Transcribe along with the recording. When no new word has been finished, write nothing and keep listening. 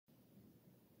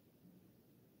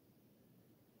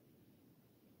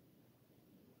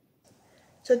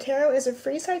Zotero is a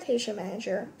free citation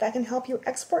manager that can help you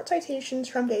export citations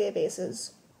from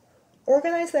databases,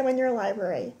 organize them in your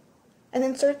library, and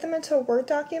insert them into Word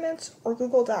documents or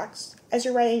Google Docs as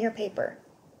you're writing your paper.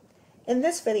 In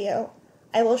this video,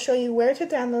 I will show you where to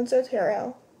download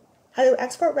Zotero, how to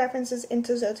export references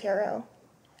into Zotero,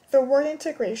 the Word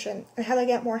integration, and how to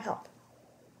get more help.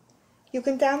 You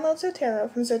can download Zotero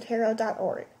from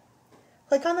Zotero.org.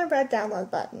 Click on the red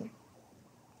download button.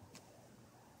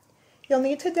 You'll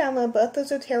need to download both the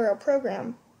Zotero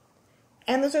program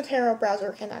and the Zotero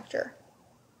browser connector.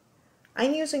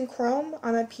 I'm using Chrome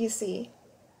on a PC,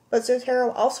 but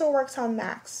Zotero also works on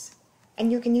Macs,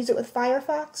 and you can use it with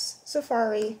Firefox,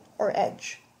 Safari, or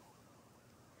Edge.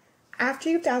 After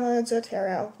you've downloaded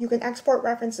Zotero, you can export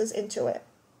references into it.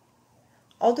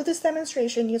 I'll do this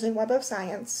demonstration using Web of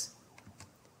Science,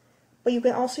 but you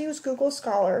can also use Google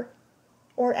Scholar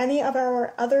or any of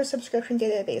our other subscription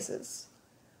databases,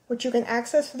 which you can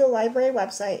access through the library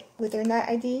website with your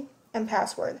NetID and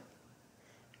password.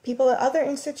 People at other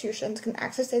institutions can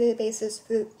access databases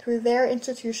through their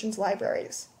institution's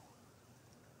libraries.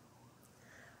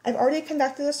 I've already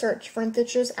conducted a search for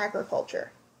indigenous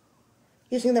agriculture.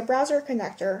 Using the browser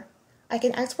connector, I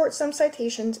can export some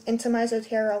citations into my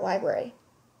Zotero library.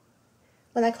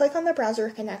 When I click on the browser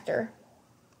connector,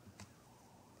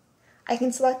 I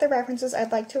can select the references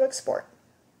I'd like to export.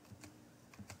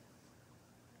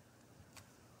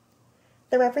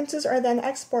 The references are then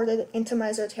exported into my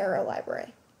Zotero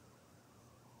library.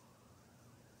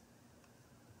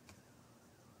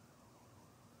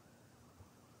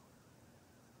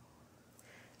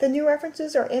 The new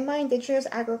references are in my Indigenous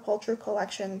Agriculture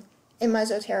collection in my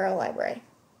Zotero library.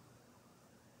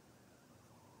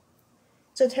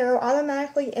 Zotero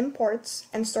automatically imports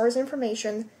and stores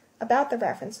information about the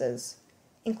references,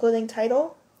 including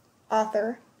title,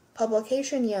 author,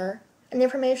 publication year, and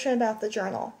information about the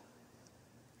journal.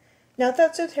 Note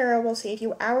that Zotero will save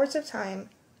you hours of time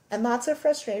and lots of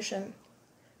frustration,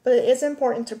 but it is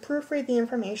important to proofread the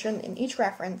information in each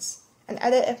reference and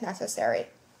edit if necessary.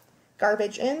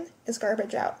 Garbage in is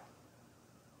garbage out.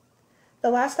 The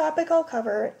last topic I'll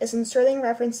cover is inserting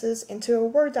references into a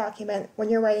Word document when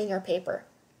you're writing your paper.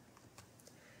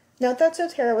 Note that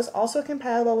Zotero is also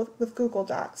compatible with Google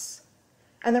Docs,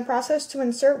 and the process to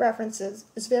insert references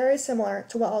is very similar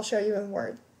to what I'll show you in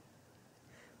Word.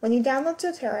 When you download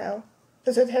Zotero,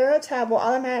 the Zotero tab will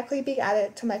automatically be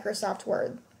added to Microsoft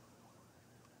Word.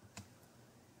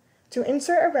 To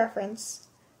insert a reference,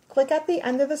 click at the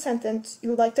end of a sentence you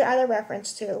would like to add a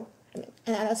reference to and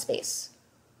add a space.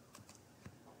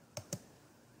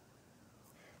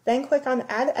 Then click on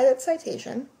Add Edit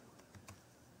Citation.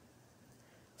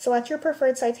 Select your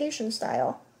preferred citation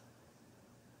style,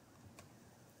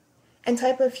 and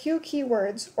type a few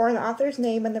keywords or an author's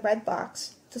name in the red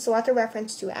box to select a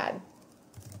reference to add.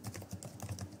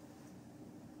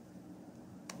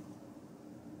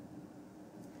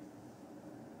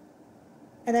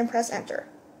 And then press Enter.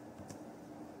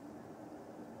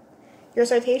 Your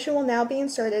citation will now be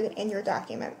inserted in your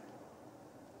document.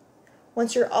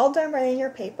 Once you're all done writing your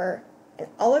paper and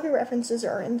all of your references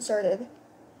are inserted,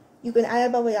 you can add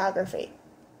a bibliography.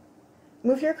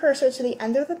 Move your cursor to the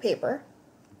end of the paper,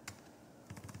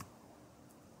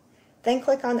 then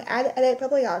click on Add Edit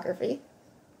Bibliography,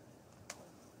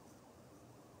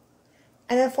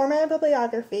 and a formatted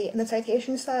bibliography in the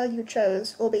citation style you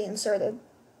chose will be inserted.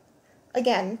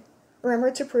 Again, remember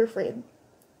to proofread.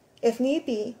 If need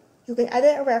be, you can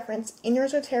edit a reference in your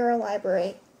Zotero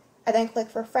library and then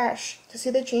click Refresh to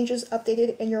see the changes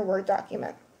updated in your Word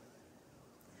document.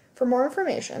 For more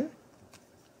information,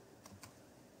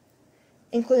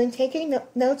 including taking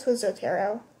notes with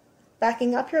Zotero,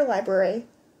 backing up your library,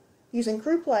 using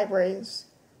group libraries,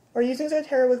 or using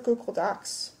Zotero with Google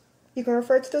Docs, you can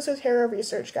refer to the Zotero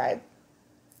Research Guide.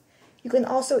 You can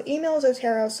also email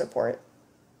Zotero support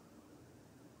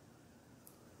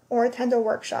or attend a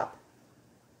workshop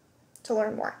to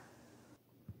learn more.